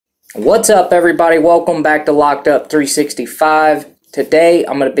What's up, everybody? Welcome back to Locked Up 365. Today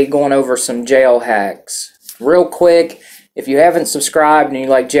I'm going to be going over some jail hacks. Real quick, if you haven't subscribed and you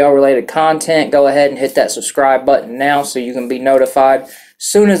like jail related content, go ahead and hit that subscribe button now so you can be notified as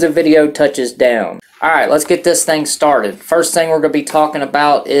soon as a video touches down. Alright, let's get this thing started. First thing we're going to be talking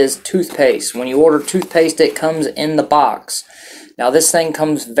about is toothpaste. When you order toothpaste, it comes in the box. Now this thing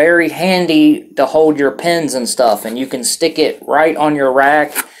comes very handy to hold your pens and stuff, and you can stick it right on your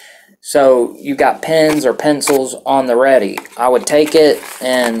rack. So you got pens or pencils on the ready. I would take it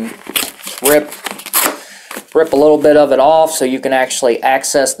and rip a little bit of it off so you can actually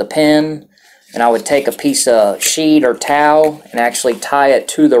access the pen. And I would take a piece of sheet or towel and actually tie it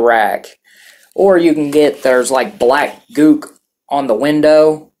to the rack. Or you can get, there's like black gook on the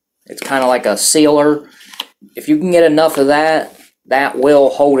window. It's kind of like a sealer. If you can get enough of that, that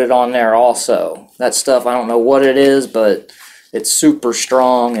will hold it on there also. That stuff, I don't know what it is, but it's super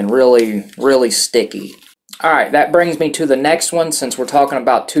strong and really sticky. Alright, that brings me to the next one since we're talking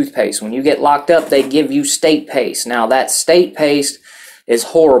about toothpaste. When you get locked up, they give you state paste. Now that state paste is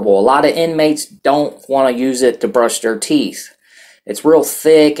horrible. A lot of inmates don't want to use it to brush their teeth. It's real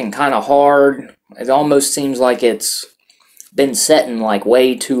thick and kind of hard. It almost seems like it's been setting like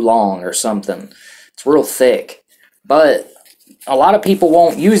way too long or something. It's real thick. But a lot of people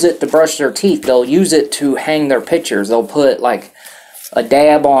won't use it to brush their teeth. They'll use it to hang their pictures. They'll put like a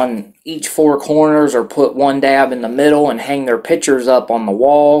dab on each four corners or put one dab in the middle and hang their pictures up on the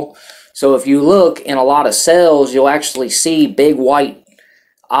wall. So if you look in a lot of cells, you'll actually see big white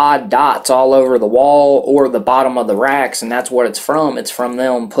odd dots all over the wall or the bottom of the racks, and that's what it's from. It's from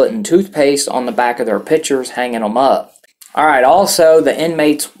them putting toothpaste on the back of their pictures, hanging them up. Alright, also, the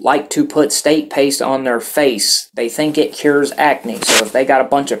inmates like to put state paste on their face. They think it cures acne. So if they got a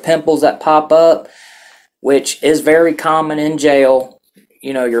bunch of pimples that pop up, which is very common in jail,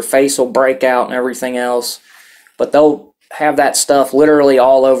 you know, your face will break out and everything else. But they'll have that stuff literally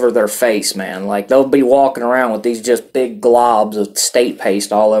all over their face, man. Like, they'll be walking around with these just big globs of state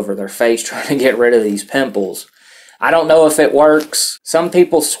paste all over their face trying to get rid of these pimples. I don't know if it works. Some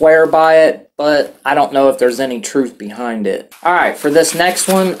people swear by it, but I don't know if there's any truth behind it. Alright, for this next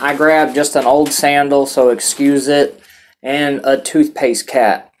one, I grabbed just an old sandal, so excuse it, and a toothpaste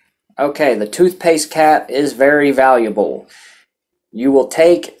cap. Okay, the toothpaste cap is very valuable. You will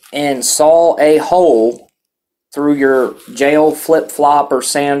take and saw a hole through your jail flip-flop or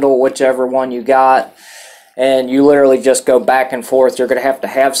sandal, whichever one you got, and you literally just go back and forth. You're going to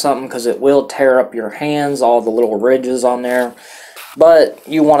have something because it will tear up your hands, all the little ridges on there. But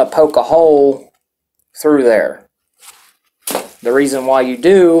you want to poke a hole through there. The reason why you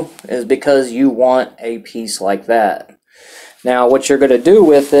do is because you want a piece like that. Now what you're going to do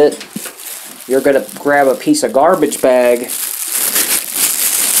with it, you're going to grab a piece of garbage bag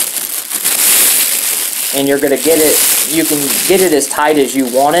and you're going to get it, you can get it as tight as you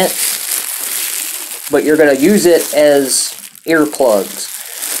want it, but you're going to use it as earplugs.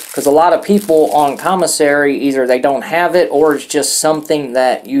 Because a lot of people on commissary, either they don't have it or it's just something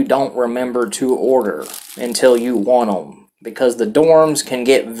that you don't remember to order until you want them. Because the dorms can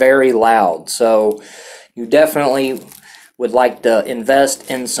get very loud. So you definitely would like to invest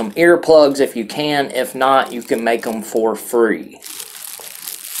in some earplugs if you can. If not, you can make them for free.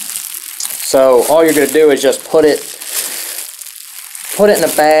 So all you're going to do is just put it in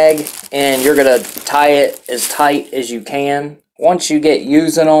a bag, and you're going to tie it as tight as you can. Once you get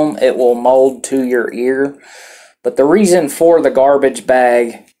using them, it will mold to your ear. But the reason for the garbage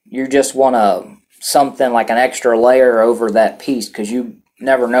bag, you just want something like an extra layer over that piece, because you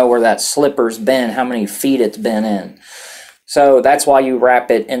never know where that slipper's been, how many feet it's been in. So that's why you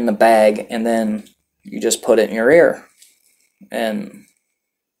wrap it in the bag, and then you just put it in your ear. And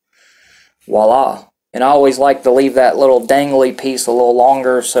voila. And I always like to leave that little dangly piece a little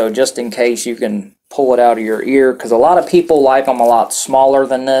longer, so just in case you can pull it out of your ear, because a lot of people like them a lot smaller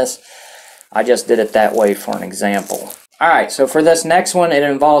than this. I just did it that way for an example. Alright, so for this next one, it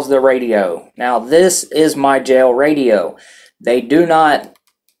involves the radio. Now this is my jail radio. They do not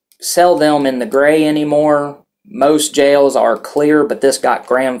sell them in the gray anymore. Most jails are clear, but this got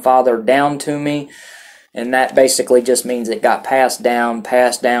grandfathered down to me. And that basically just means it got passed down,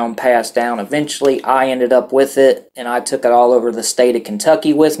 passed down, passed down. Eventually, I ended up with it, and I took it all over the state of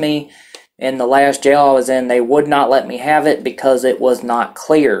Kentucky with me. In the last jail I was in, they would not let me have it because it was not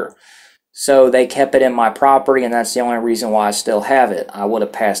clear. So they kept it in my property, and that's the only reason why I still have it. I would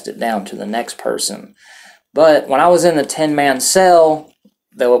have passed it down to the next person. But when I was in the 10-man cell,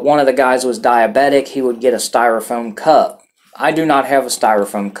 one of the guys was diabetic. He would get a styrofoam cup. I do not have a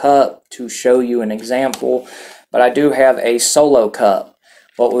styrofoam cup to show you an example, but I do have a solo cup.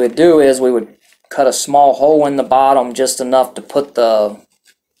 what we would do is we would cut a small hole in the bottom, just enough to put the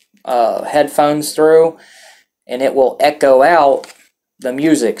headphones through, and it will echo out the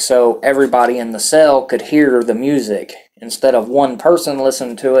music so everybody in the cell could hear the music. Instead of one person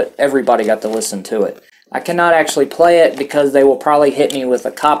listening to it, everybody got to listen to it. I cannot actually play it because they will probably hit me with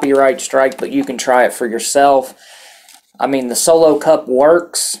a copyright strike, but you can try it for yourself. I mean, the solo cup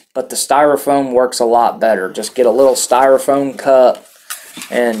works, but the styrofoam works a lot better. Just get a little styrofoam cup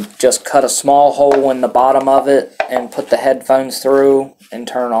and just cut a small hole in the bottom of it and put the headphones through and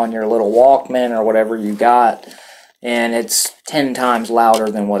turn on your little Walkman or whatever you got, and it's 10 times louder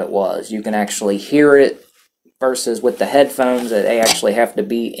than what it was. You can actually hear it versus with the headphones that they actually have to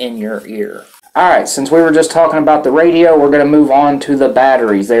be in your ear. Alright, since we were just talking about the radio, we're going to move on to the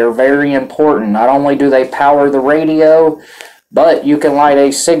batteries. They are very important. Not only do they power the radio, but you can light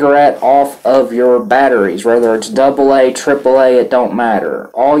a cigarette off of your batteries, whether it's AA, AAA, it don't matter.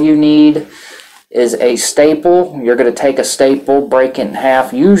 All you need is a staple. You're going to take a staple, break it in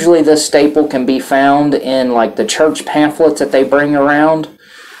half. Usually this staple can be found in like the church pamphlets that they bring around.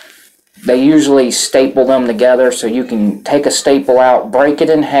 They usually staple them together, so you can take a staple out, break it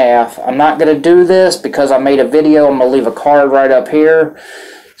in half. I'm not going to do this because I made a video. I'm going to leave a card right up here,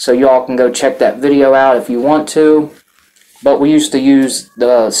 so y'all can go check that video out if you want to. But we used to use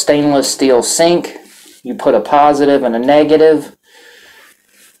the stainless steel sink. You put a positive and a negative.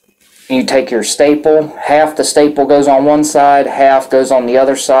 You take your staple. Half the staple goes on one side, half goes on the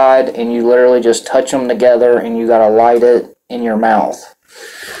other side, and you literally just touch them together, and you got to light it in your mouth.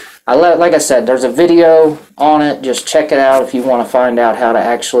 Like I said, there's a video on it. Just check it out if you want to find out how to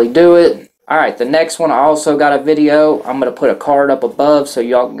actually do it. Alright, the next one, I also got a video. I'm going to put a card up above so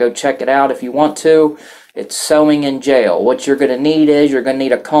y'all can go check it out if you want to. It's sewing in jail. What you're going to need is you're going to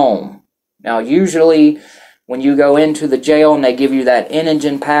need a comb. Now, usually when you go into the jail and they give you that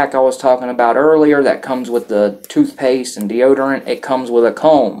Inogen pack I was talking about earlier that comes with the toothpaste and deodorant, it comes with a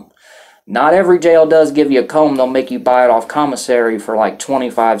comb. Not every jail does give you a comb. They'll make you buy it off commissary for like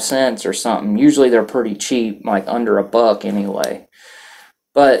 25 cents or something. Usually they're pretty cheap, like under $1 anyway.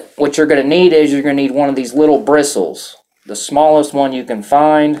 But what you're going to need is you're going to need one of these little bristles. The smallest one you can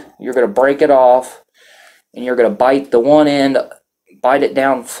find. You're going to break it off, and you're going to bite the one end, bite it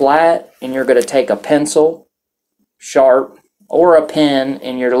down flat, and you're going to take a pencil, sharp, or a pen,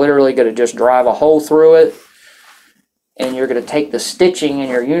 and you're literally going to just drive a hole through it. And you're going to take the stitching in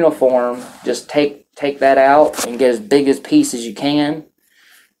your uniform, just take that out and get as big a piece as you can,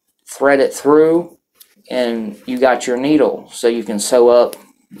 thread it through, and you got your needle, so you can sew up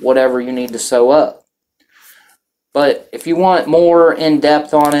whatever you need to sew up. But if you want more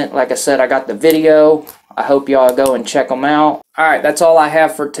in-depth on it, like I said, I got the video. I hope y'all go and check them out. Alright, that's all I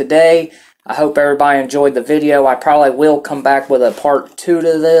have for today. I hope everybody enjoyed the video. I probably will come back with a part 2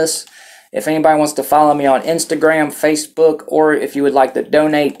 to this. If anybody wants to follow me on Instagram, Facebook, or if you would like to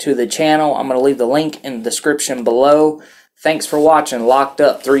donate to the channel, I'm going to leave the link in the description below. Thanks for watching Locked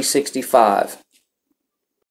Up 365.